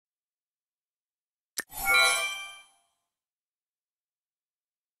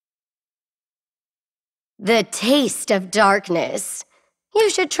The taste of darkness.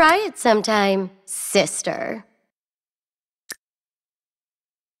 You should try it sometime, sister.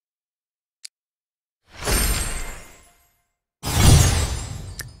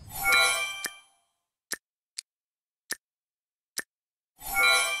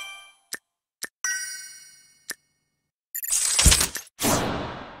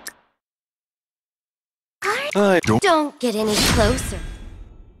 Don't get any closer.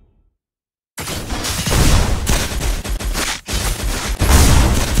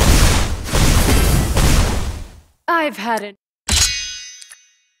 I've had it.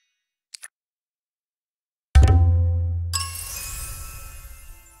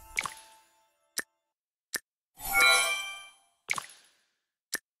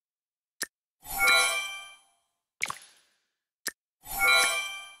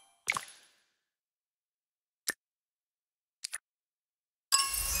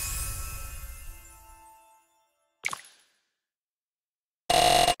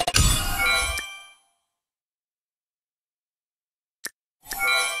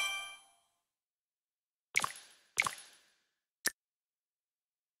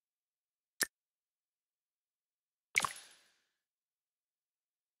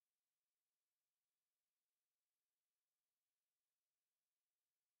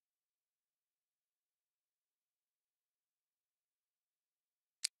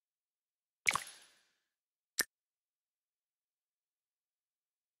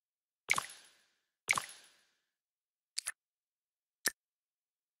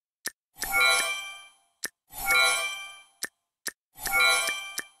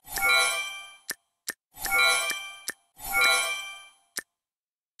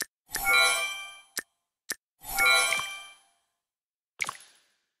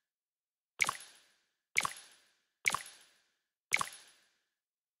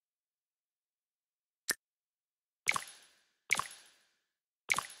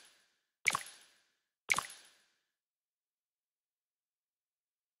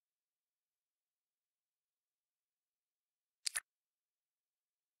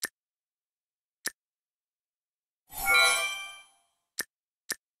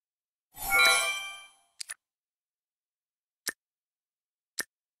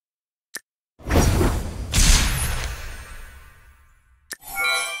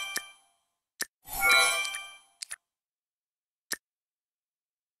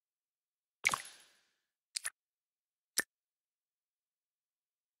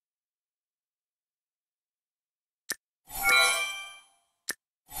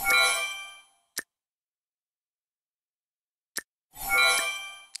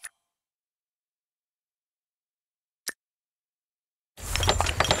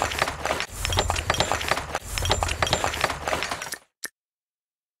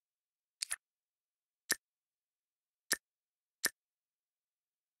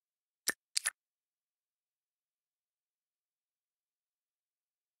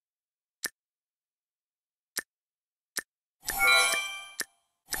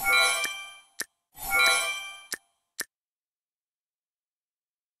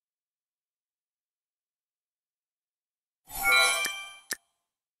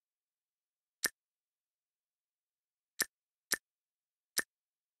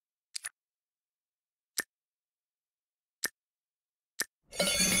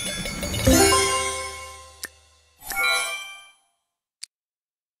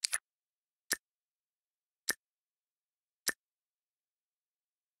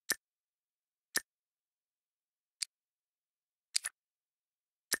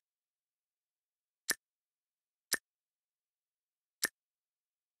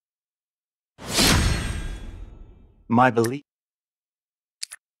 My belief.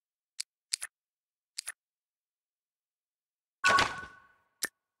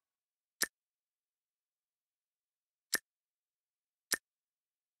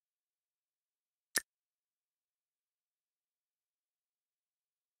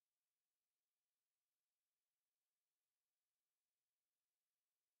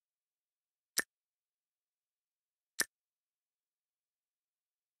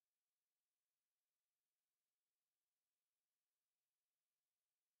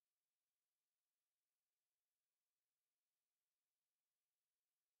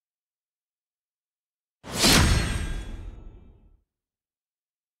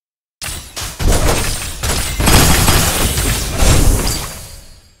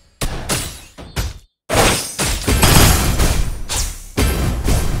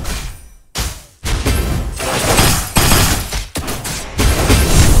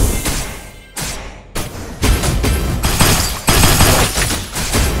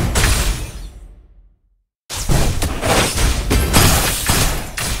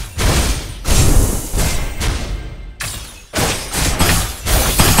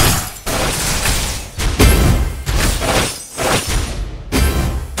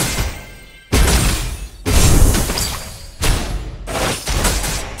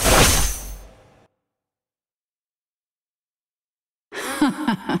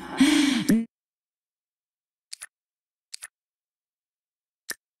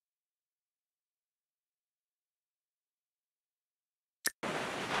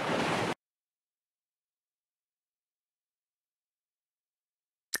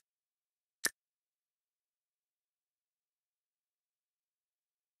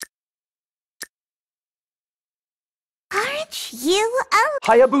 you? Oh,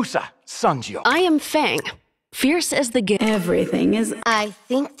 Hayabusa, Sanjio. I am Fang, fierce as the gift. Everything is. I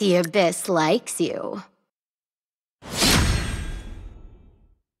think the Abyss likes you.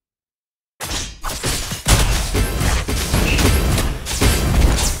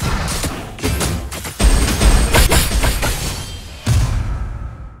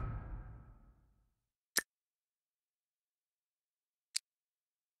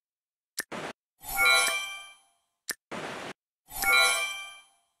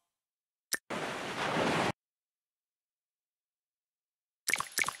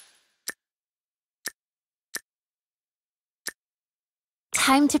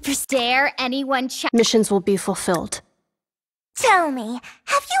 time to dare anyone Missions will be fulfilled. Tell me,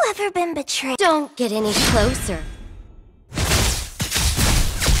 have you ever been betrayed? Don't get any closer.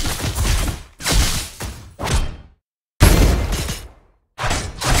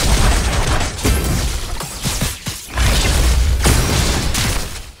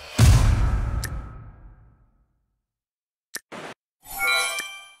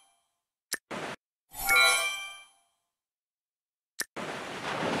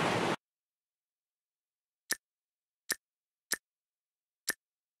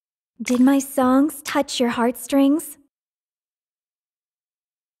 Did my songs touch your heartstrings?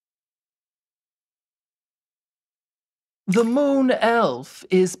 The Moon Elf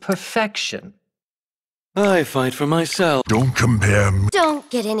is perfection. I fight for myself. Don't compare me. Don't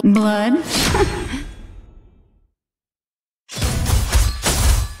get any... Blood?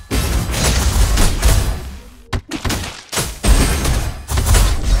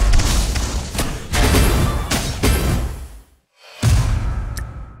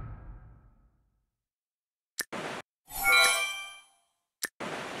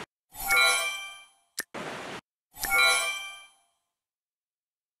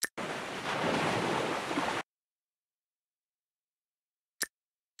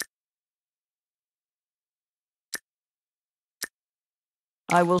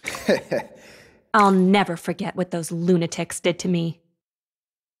 I will. I'll never forget what those lunatics did to me.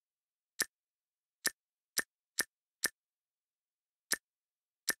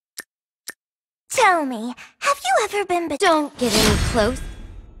 Tell me, have you ever been Don't get any close.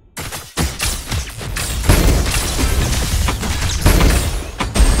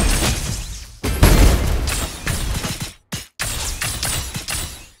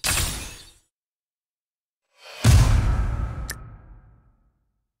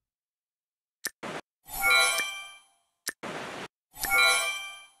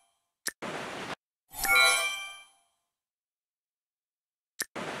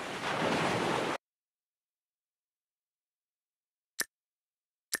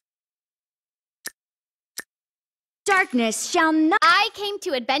 Darkness shall not. I came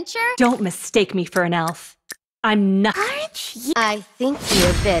to adventure? Don't mistake me for an elf. I'm not. Aren't you? I think the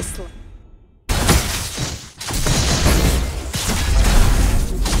Abyss...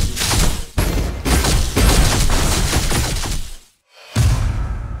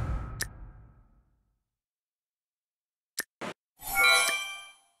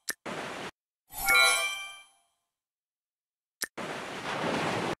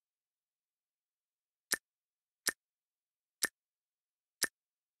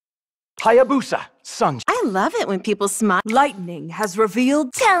 Hayabusa, Sanjio. I love it when people smile. Lightning has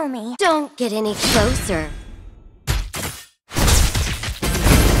revealed. Tell me. Don't get any closer.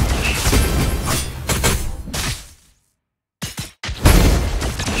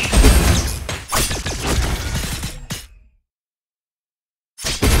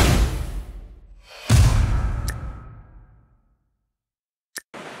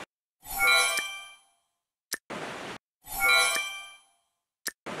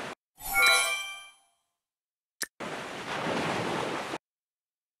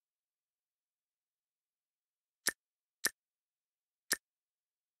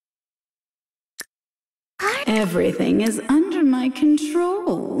 Everything is under my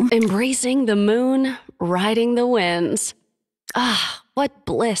control. Embracing the moon, riding the winds. Ah, what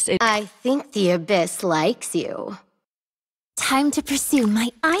bliss it. I think the Abyss likes you. Time to pursue my...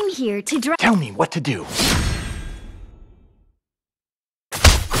 I'm here to drive. Tell me what to do.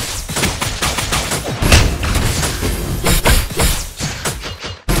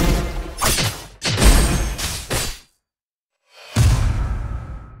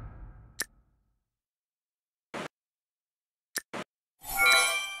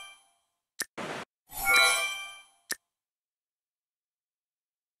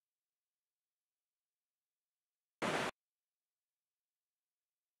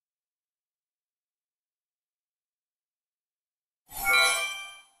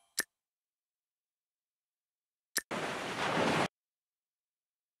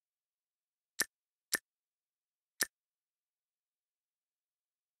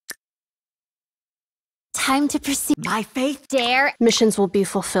 Time to proceed. My faith. Dare. Missions will be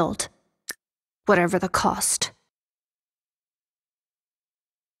fulfilled, whatever the cost.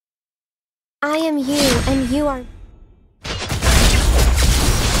 I am you, and you are...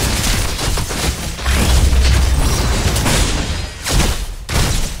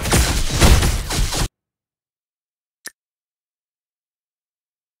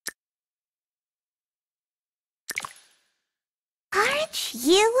 Aren't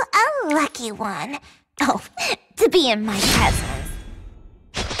you a lucky one? Oh, to be in my presence.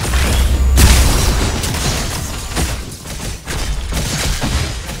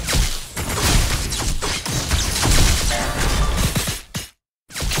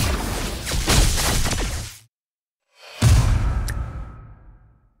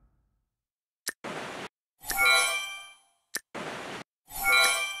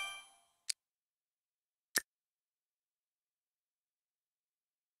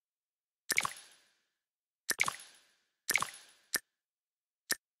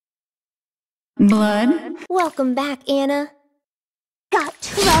 Blood? Welcome back, Anna. Got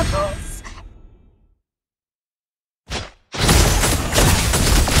troubles?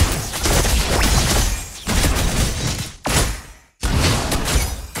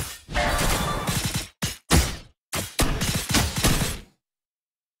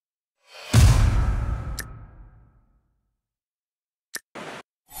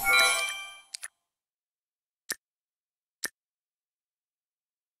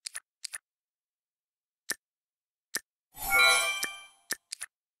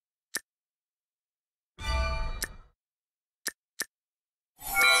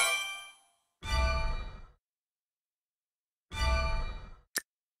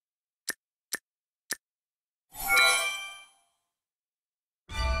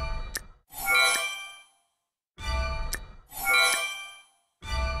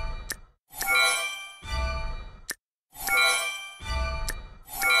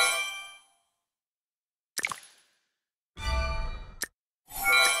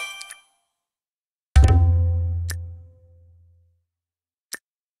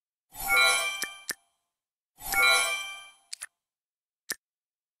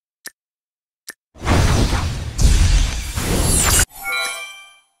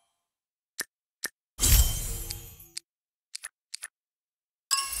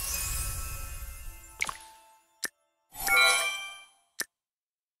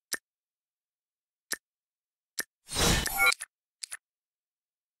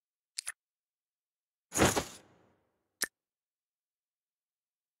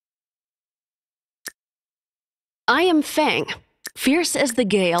 I am Fang, fierce as the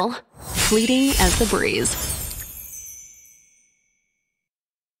gale, fleeting as the breeze.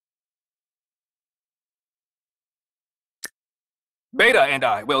 Beta and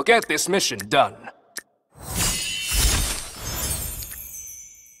I will get this mission done.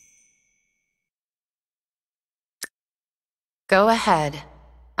 Go ahead.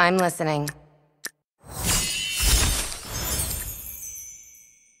 I'm listening.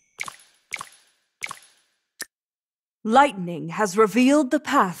 Lightning has revealed the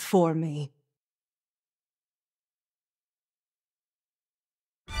path for me.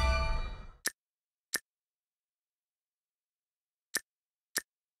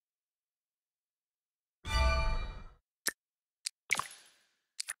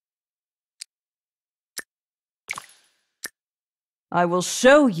 I will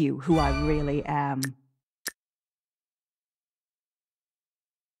show you who I really am.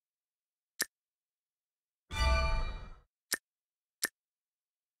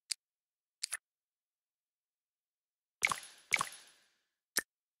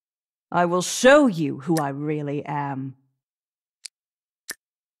 I will show you who I really am.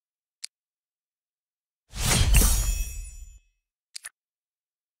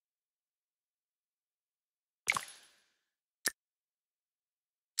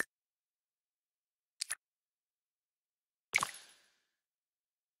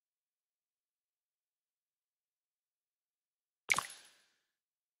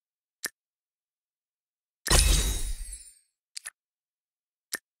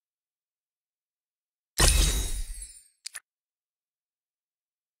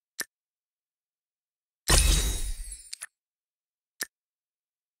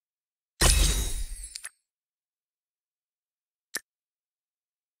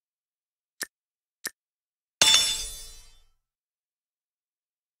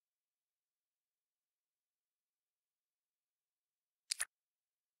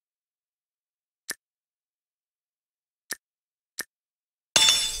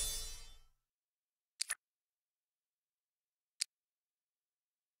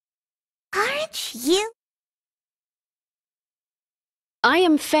 Aren't you? I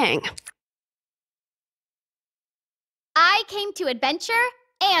am Fang. I came to adventure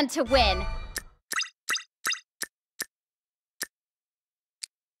and to win.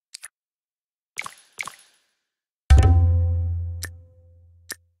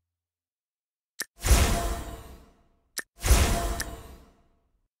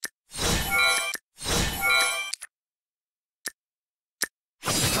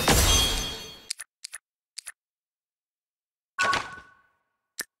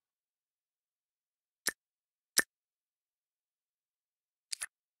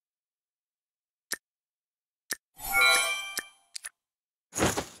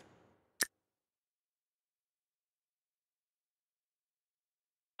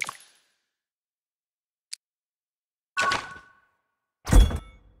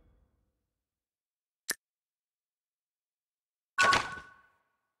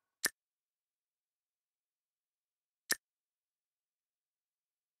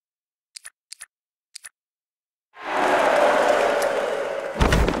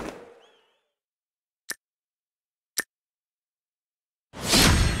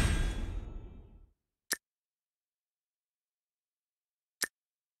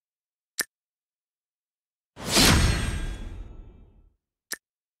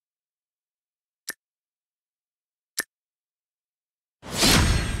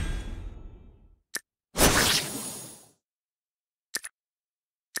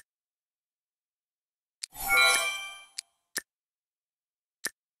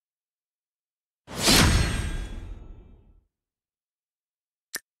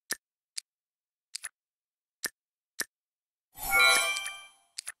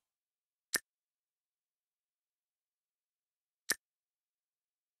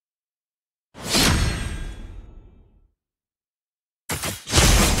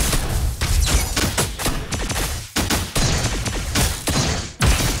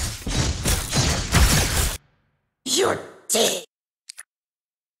 You're dead.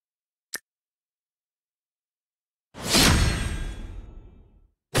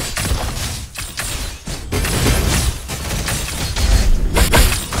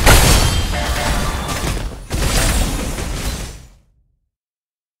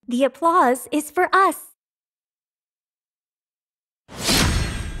 The applause is for us.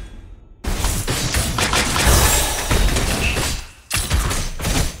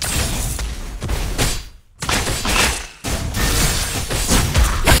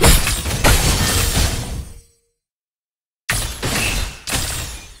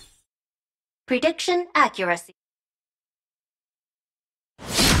 Prediction accuracy.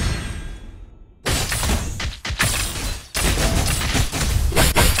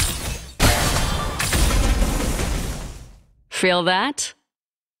 Feel that?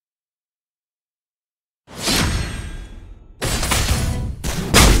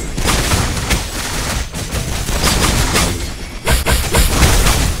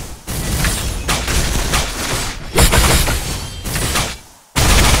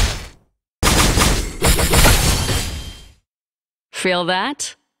 Feel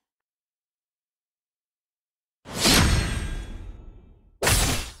that?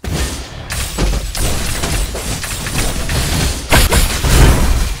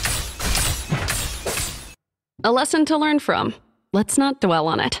 A lesson to learn from. Let's not dwell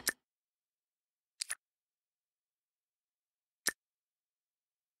on it.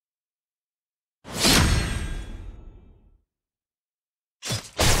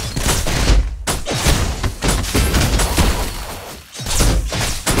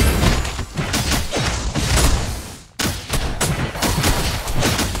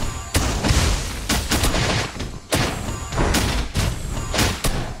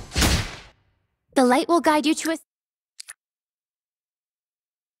 The light will guide you to a...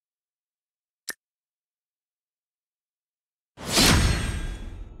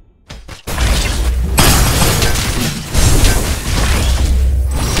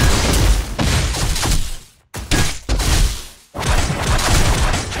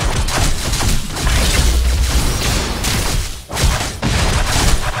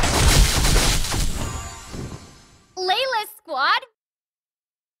 Layla Squad?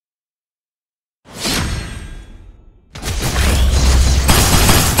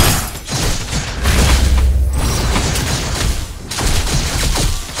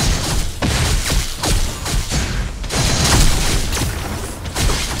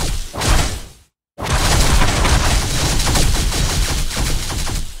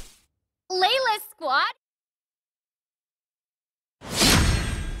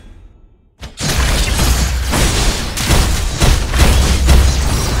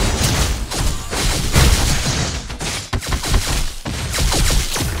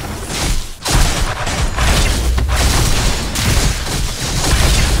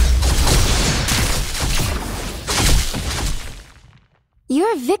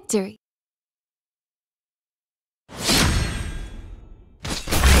 Your victory.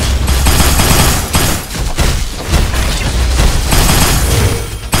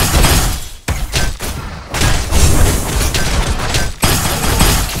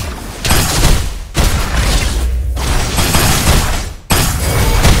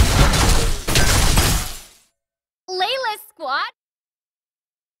 Layla Squad.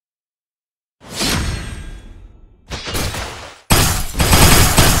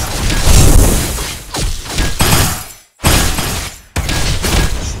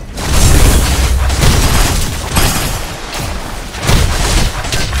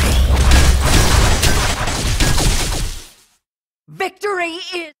 Victory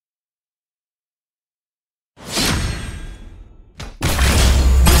is...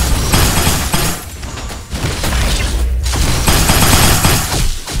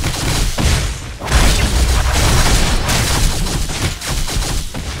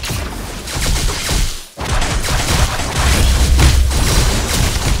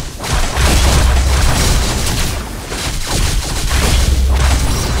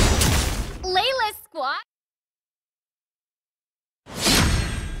 Layla Squad.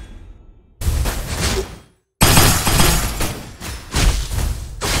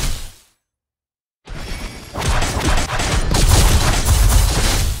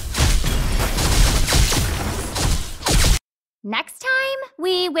 Next time,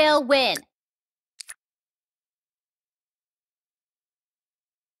 we will win.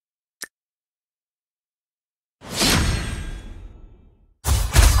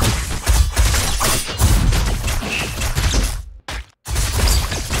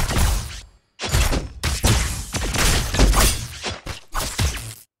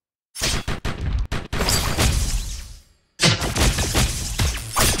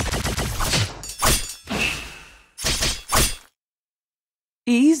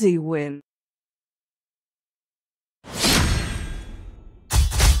 Easy win.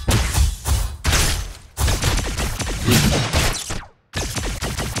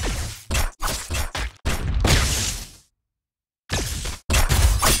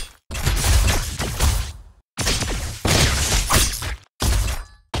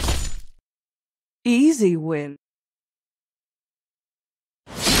 Easy win.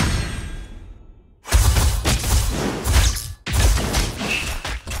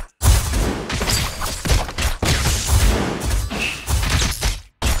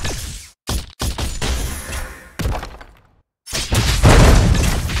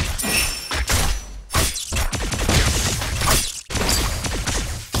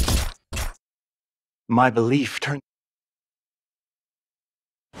 My belief turned.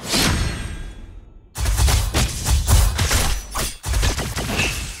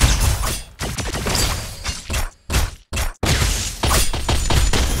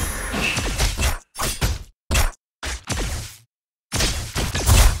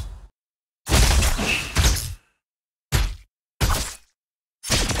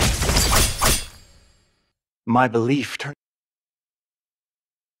 My belief turned.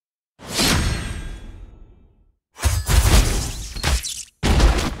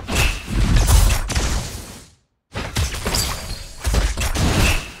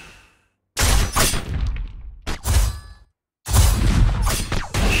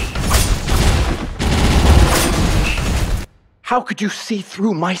 How could you see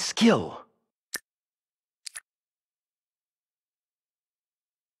through my skill?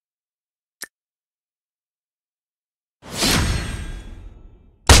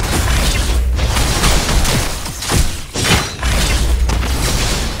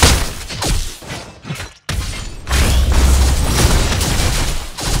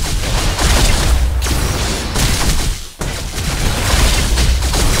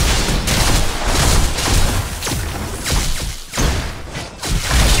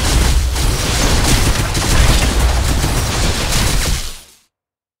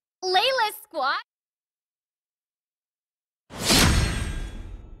 Layla Squad.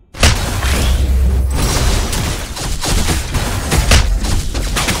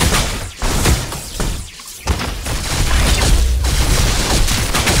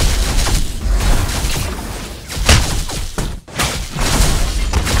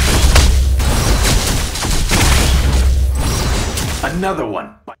 Another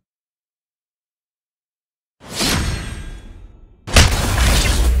one.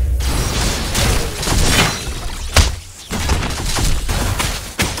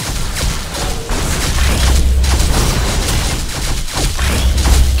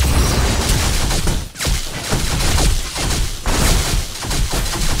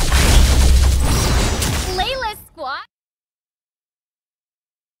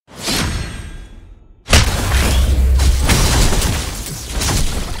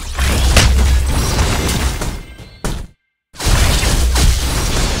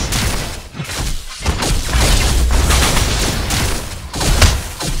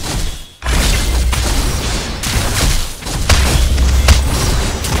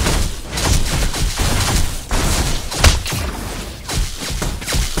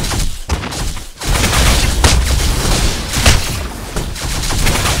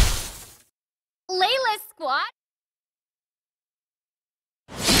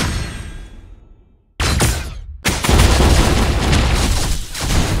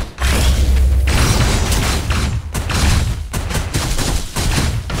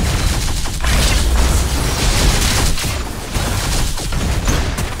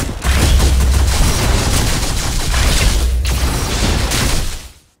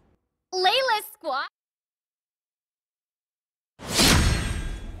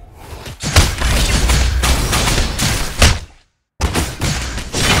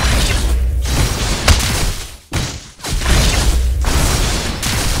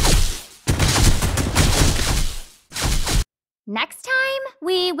 next time,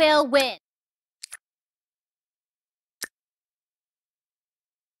 we will win.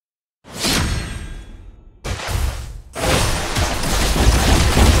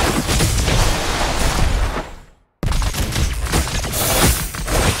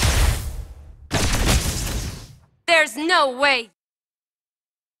 There's no way!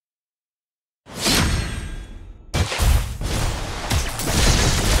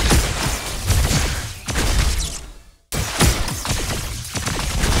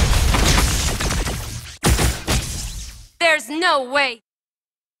 There's no way!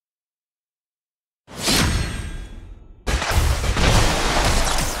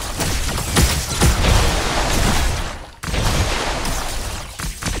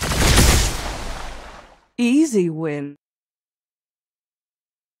 Easy win.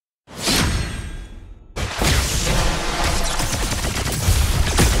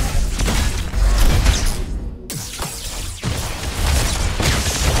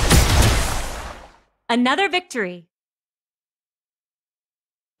 Another victory.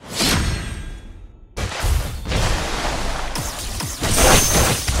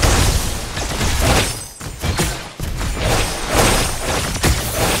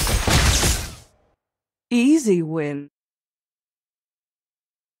 Easy win.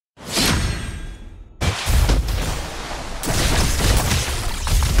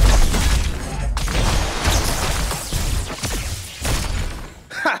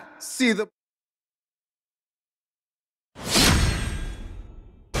 Ha! See the...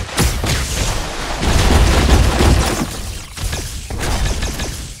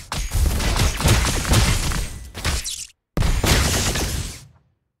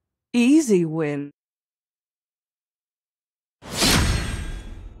 Easy win.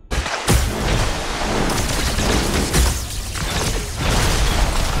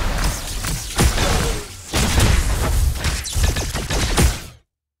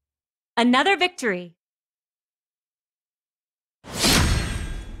 Another victory.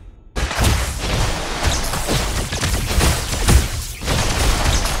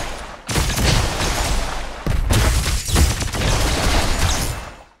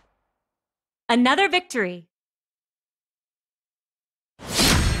 Another victory.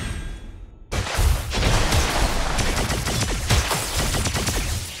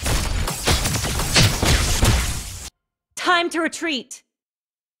 Time to retreat.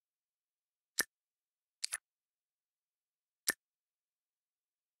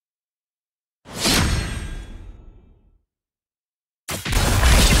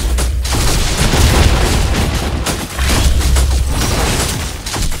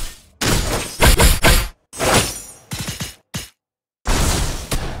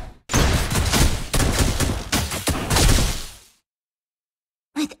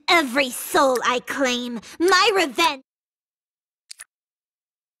 With every soul I claim, my revenge!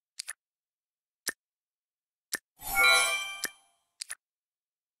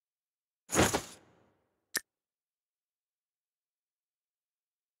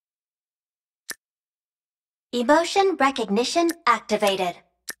 Emotion recognition activated.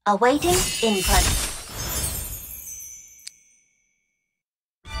 Awaiting input.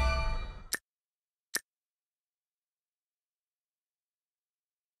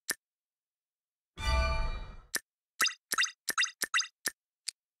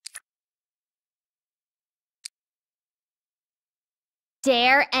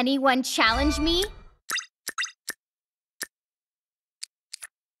 Dare anyone challenge me?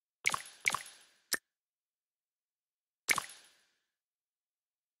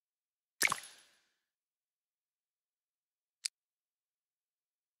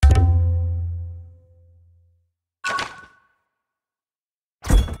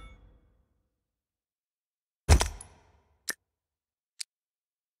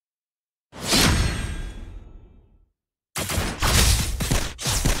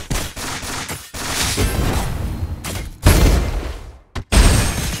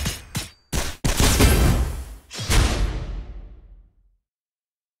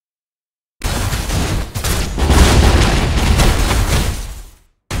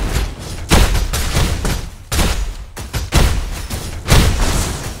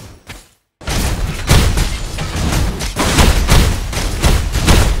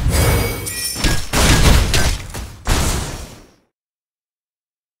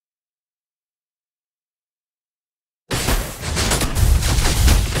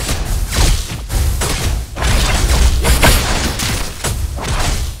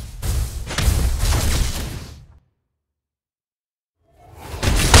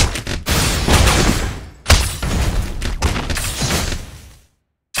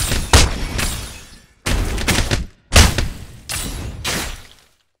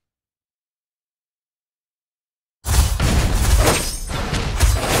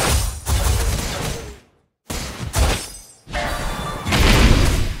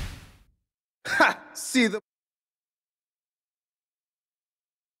 see the...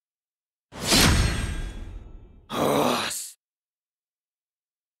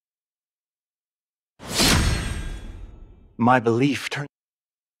 My belief turns...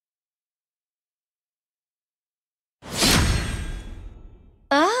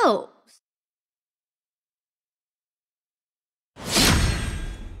 Oh.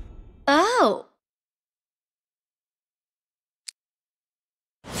 Oh.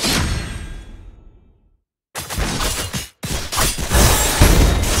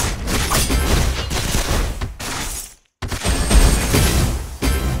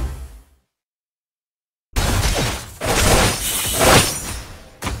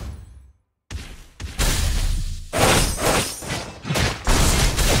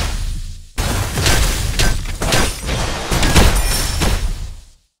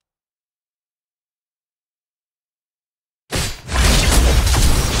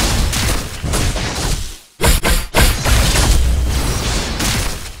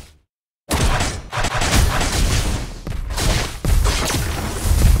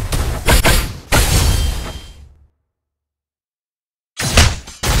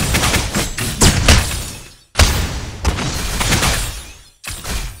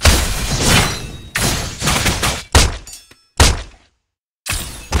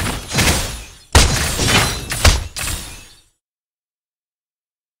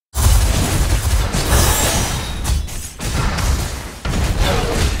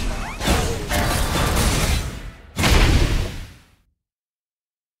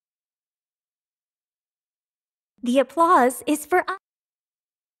 The applause is for us.